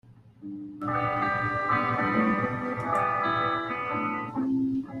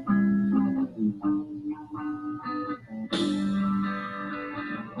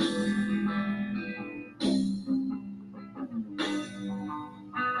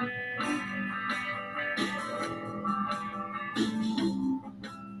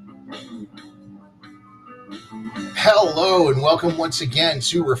Hello, and welcome once again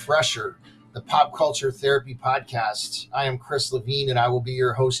to Refresher, the Pop Culture Therapy Podcast. I am Chris Levine, and I will be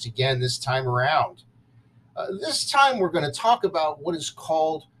your host again this time around. This time, we're going to talk about what is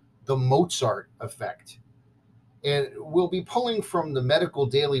called the Mozart effect. And we'll be pulling from the Medical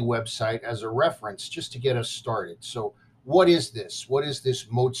Daily website as a reference just to get us started. So, what is this? What is this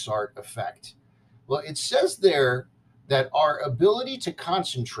Mozart effect? Well, it says there that our ability to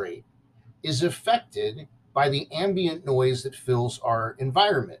concentrate is affected by the ambient noise that fills our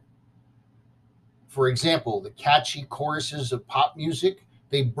environment. For example, the catchy choruses of pop music,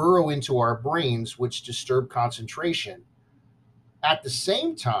 they burrow into our brains, which disturb concentration. At the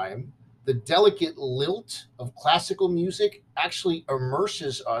same time, the delicate lilt of classical music actually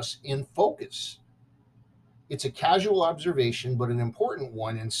immerses us in focus. It's a casual observation, but an important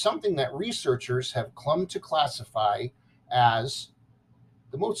one, and something that researchers have come to classify as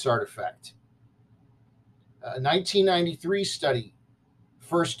the Mozart effect. A 1993 study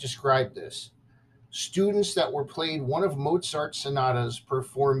first described this. Students that were played one of Mozart's sonatas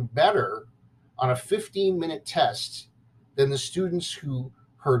performed better on a 15-minute test than the students who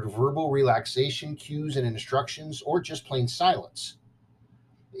heard verbal relaxation cues and instructions or just plain silence.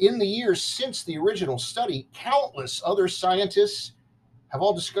 In the years since the original study, countless other scientists have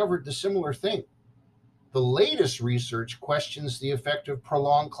all discovered the similar thing. The latest research questions the effect of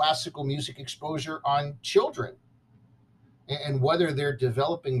prolonged classical music exposure on children and whether their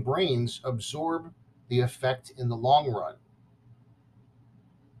developing brains absorb the effect in the long run.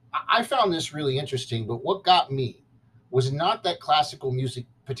 I found this really interesting, but what got me was not that classical music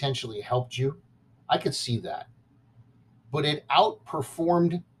potentially helped you. I could see that. But it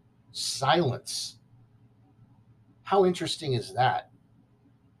outperformed silence. How interesting is that?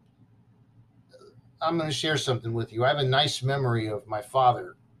 I'm going to share something with you. I have a nice memory of my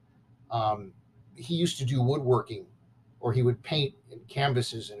father. He used to do woodworking, or he would paint in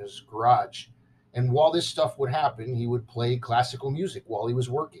canvases in his garage. And while this stuff would happen, he would play classical music while he was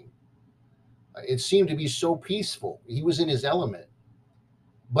working. It seemed to be so peaceful. He was in his element.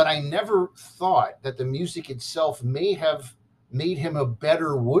 But I never thought that the music itself may have made him a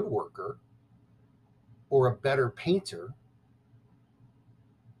better woodworker or a better painter.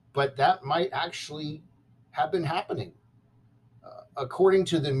 But that might actually have been happening. According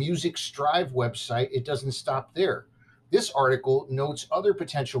to the Music Strive website, it doesn't stop there. This article notes other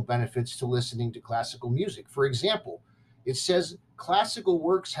potential benefits to listening to classical music. For example, it says classical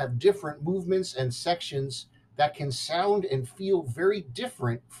works have different movements and sections that can sound and feel very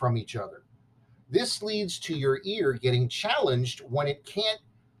different from each other. This leads to your ear getting challenged when it can't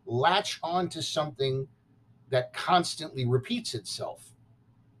latch onto something that constantly repeats itself,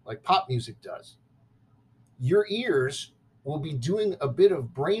 like pop music does. Your ears will be doing a bit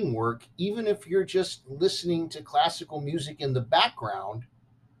of brain work, even if you're just listening to classical music in the background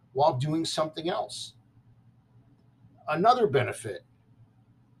while doing something else. Another benefit,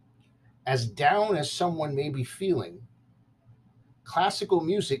 as down as someone may be feeling, classical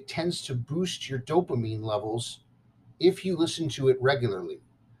music tends to boost your dopamine levels if you listen to it regularly.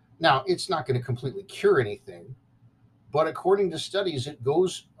 Now, it's not going to completely cure anything, but according to studies, it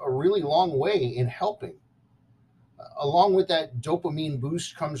goes a really long way in helping. Along with that dopamine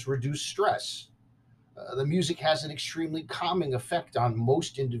boost comes reduced stress. The music has an extremely calming effect on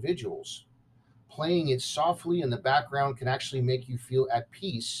most individuals. Playing it softly in the background can actually make you feel at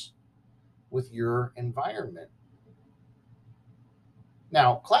peace with your environment.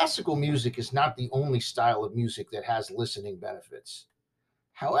 Now, classical music is not the only style of music that has listening benefits.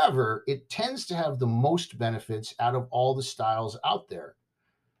 However, it tends to have the most benefits out of all the styles out there.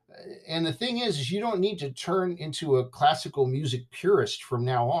 And the thing is you don't need to turn into a classical music purist from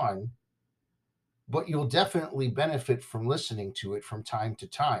now on, but you'll definitely benefit from listening to it from time to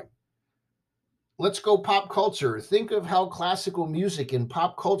time. Let's go pop culture. Think of how classical music and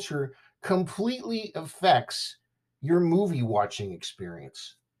pop culture completely affects your movie watching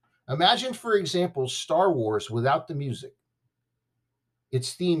experience. Imagine, for example, Star Wars without the music.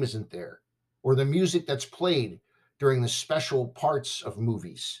 Its theme isn't there, or the music that's played during the special parts of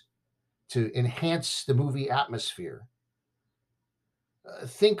movies to enhance the movie atmosphere.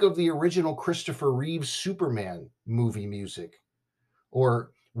 Think of the original Christopher Reeves Superman movie music,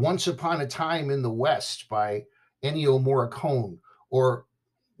 or Once Upon a Time in the West by Ennio Morricone, or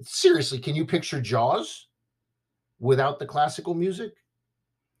Seriously, can you picture Jaws without the classical music?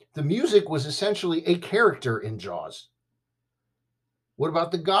 The music was essentially a character in Jaws. What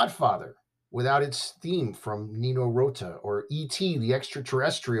about The Godfather without its theme from Nino Rota, or E.T. the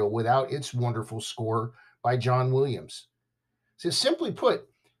Extraterrestrial without its wonderful score by John Williams? So simply put,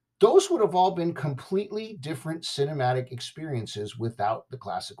 those would have all been completely different cinematic experiences without the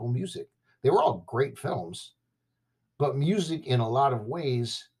classical music. They were all great films, but music in a lot of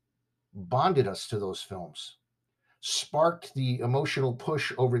ways bonded us to those films, sparked the emotional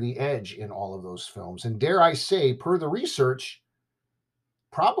push over the edge in all of those films. And dare I say, per the research,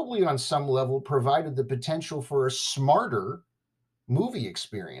 probably on some level provided the potential for a smarter movie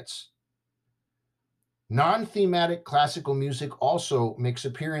experience. Non-thematic classical music also makes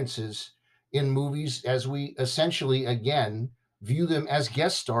appearances in movies as we essentially, again, view them as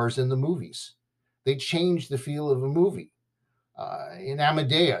guest stars in the movies. They change the feel of a movie. In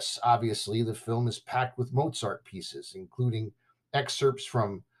Amadeus, obviously, the film is packed with Mozart pieces, including excerpts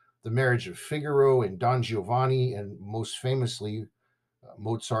from The Marriage of Figaro and Don Giovanni, and most famously,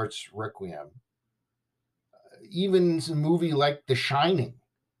 Mozart's Requiem. Even a movie like The Shining,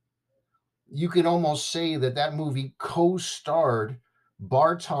 you can almost say that that movie co-starred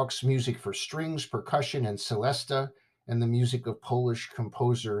Bartók's music for strings, percussion, and celesta, and the music of Polish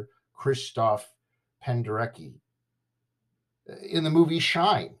composer Krzysztof Penderecki. In the movie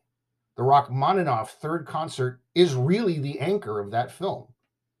Shine, the Rachmaninoff third concert is really the anchor of that film.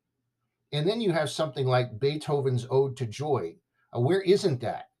 And then you have something like Beethoven's Ode to Joy. Where isn't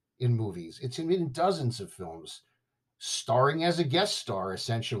that in movies? It's in dozens of films, starring as a guest star,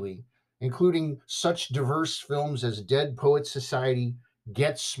 essentially, including such diverse films as Dead Poets Society,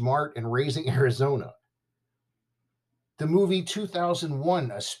 Get Smart, and Raising Arizona. The movie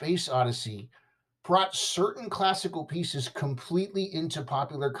 2001, A Space Odyssey, brought certain classical pieces completely into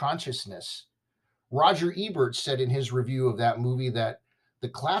popular consciousness. Roger Ebert said in his review of that movie that the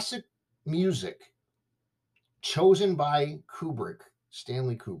classic music chosen by Kubrick,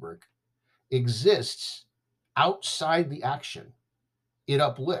 Stanley Kubrick, exists outside the action. It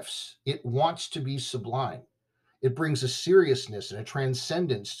uplifts. It wants to be sublime. It brings a seriousness and a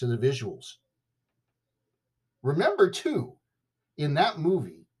transcendence to the visuals. Remember, too, in that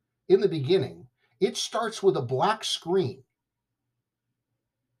movie, in the beginning, it starts with a black screen.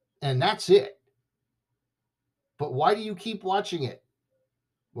 And that's it. But why do you keep watching it?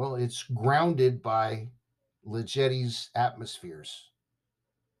 Well, it's grounded by Ligeti's atmospheres.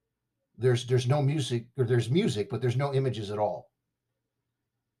 There's no music, or there's music, but there's no images at all.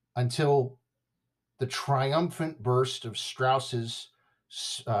 Until the triumphant burst of Strauss's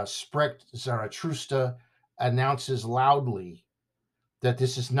Sprecht Zarathustra announces loudly that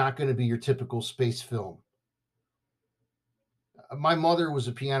this is not going to be your typical space film. My mother was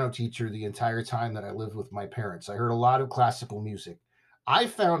a piano teacher the entire time that I lived with my parents. I heard a lot of classical music. I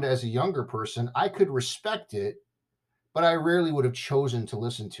found as a younger person, I could respect it, but I rarely would have chosen to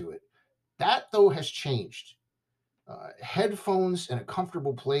listen to it. That, though, has changed. Headphones in a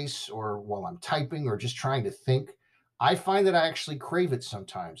comfortable place, or while I'm typing or just trying to think, I find that I actually crave it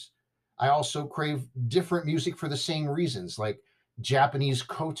sometimes. I also crave different music for the same reasons, like Japanese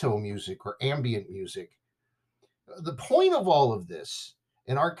koto music or ambient music. The point of all of this,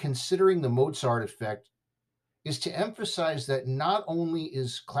 in our considering the Mozart effect, is to emphasize that not only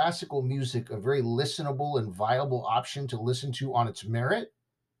is classical music a very listenable and viable option to listen to on its merit,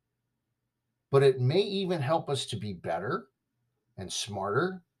 but it may even help us to be better and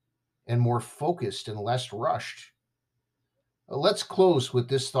smarter and more focused and less rushed. Let's close with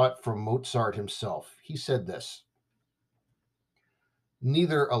this thought from Mozart himself. He said this: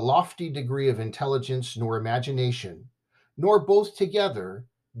 neither a lofty degree of intelligence nor imagination, nor both together,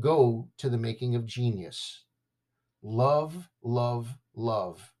 go to the making of genius. Love, love,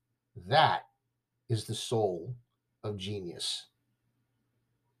 love. That is the soul of genius.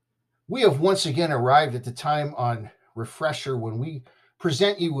 We have once again arrived at the time on Refresher when we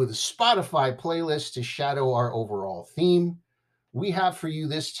present you with a Spotify playlist to shadow our overall theme. We have for you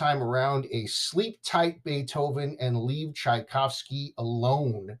this time around a Sleep Tight Beethoven and Leave Tchaikovsky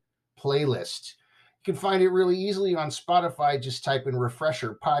Alone playlist. You can find it really easily on Spotify. Just type in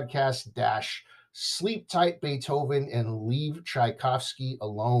Refresher Podcast dash Sleep Tight Beethoven and Leave Tchaikovsky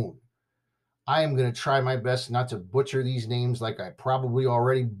Alone. I am going to try my best not to butcher these names like I probably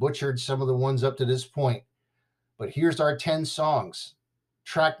already butchered some of the ones up to this point. But here's our 10 songs.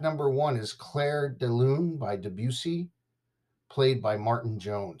 Track number 1 is Clair de Lune by Debussy, played by Martin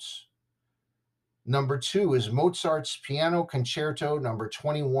Jones. Number 2 is Mozart's Piano Concerto number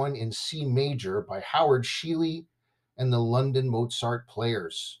 21 in C major by Howard Sheely and the London Mozart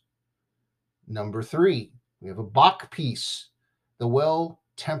Players. Number 3, we have a Bach piece, The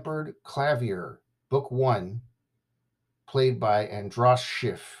Well-Tempered Clavier, Book 1, played by Andras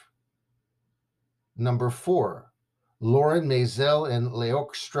Schiff. Number 4, Laurent Mazel and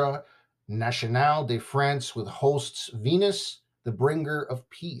l'Orchestre National de France with Holst's Venus, the Bringer of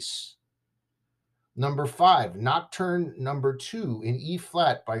Peace. Number 5, Nocturne Number 2 in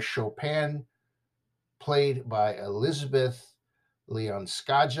E-flat by Chopin, played by Elizabeth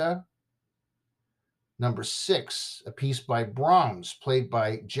Leonskaja. Number 6, a piece by Brahms, played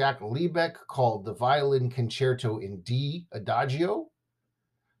by Jack Liebeck, called the Violin Concerto in D Adagio.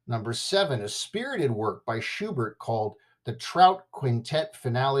 Number 7, a spirited work by Schubert called the Trout Quintet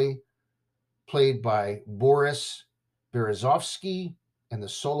Finale, played by Boris Berezovsky and the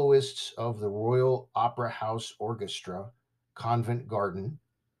soloists of the Royal Opera House Orchestra, Covent Garden.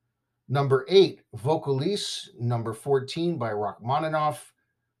 Number 8, Vocalise, Number 14 by Rachmaninoff,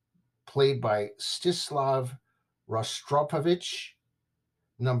 played by Stislav Rostropovich.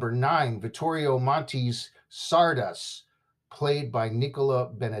 Number 9, Vittorio Monti's Sardas, played by Nicola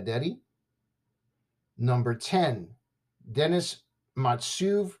Benedetti. Number 10, Denis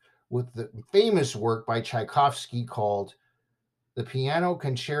Matsuev with the famous work by Tchaikovsky called the Piano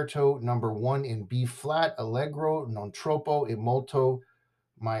Concerto Number 1 in B-flat, Allegro non troppo e molto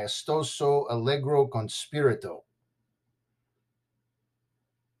maestoso, Allegro con spirito.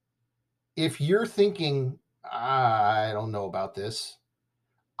 If you're thinking, I don't know about this,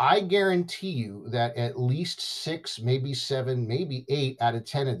 I guarantee you that at least 6, maybe 7, maybe 8 out of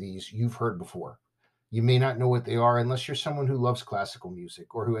 10 of these you've heard before. You may not know what they are unless you're someone who loves classical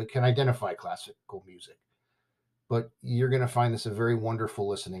music or who can identify classical music. But you're going to find this a very wonderful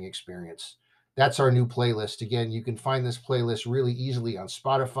listening experience. That's our new playlist. Again, you can find this playlist really easily on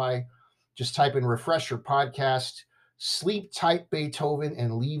Spotify. Just type in Refresher Podcast, Sleep Tight Beethoven,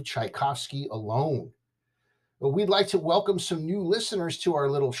 and Leave Tchaikovsky Alone. Well, we'd like to welcome some new listeners to our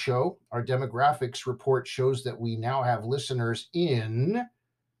little show. Our demographics report shows that we now have listeners in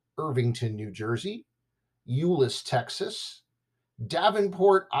Irvington, New Jersey, Euless, Texas,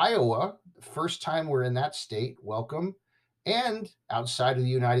 Davenport, Iowa. First time we're in that state. Welcome. And outside of the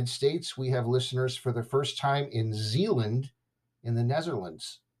United States, we have listeners for the first time in Zeeland in the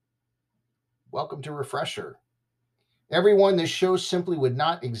Netherlands. Welcome to Refresher. Everyone, this show simply would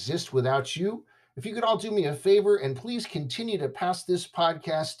not exist without you. If you could all do me a favor and please continue to pass this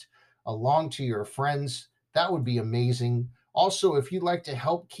podcast along to your friends, that would be amazing. Also, if you'd like to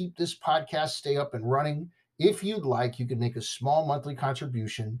help keep this podcast stay up and running, if you'd like, you can make a small monthly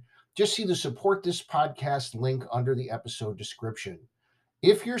contribution. Just see the Support This Podcast link under the episode description.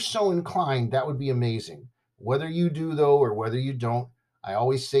 If you're so inclined, that would be amazing. Whether you do, though, or whether you don't, I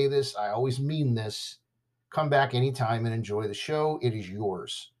always say this, I always mean this. Come back anytime and enjoy the show. It is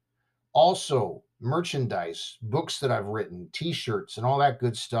yours. Also, merchandise, books that I've written, t-shirts, and all that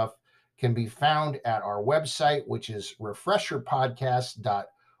good stuff can be found at our website, which is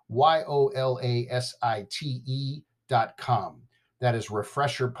refresherpodcast.yolasite.com. That is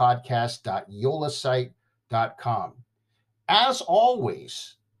refresherpodcast.yolasite.com. As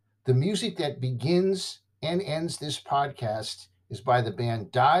always, the music that begins and ends this podcast is by the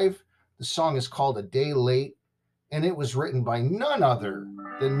band Dive. The song is called A Day Late, and it was written by none other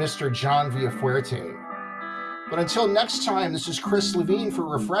than Mr. John Villafuerte. But until next time, this is Chris Levine for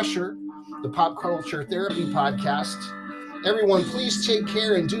Refresher, the Pop Culture Therapy Podcast. Everyone, please take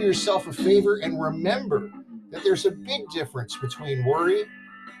care and do yourself a favor and remember that there's a big difference between worry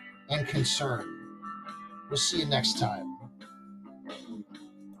and concern. We'll see you next time.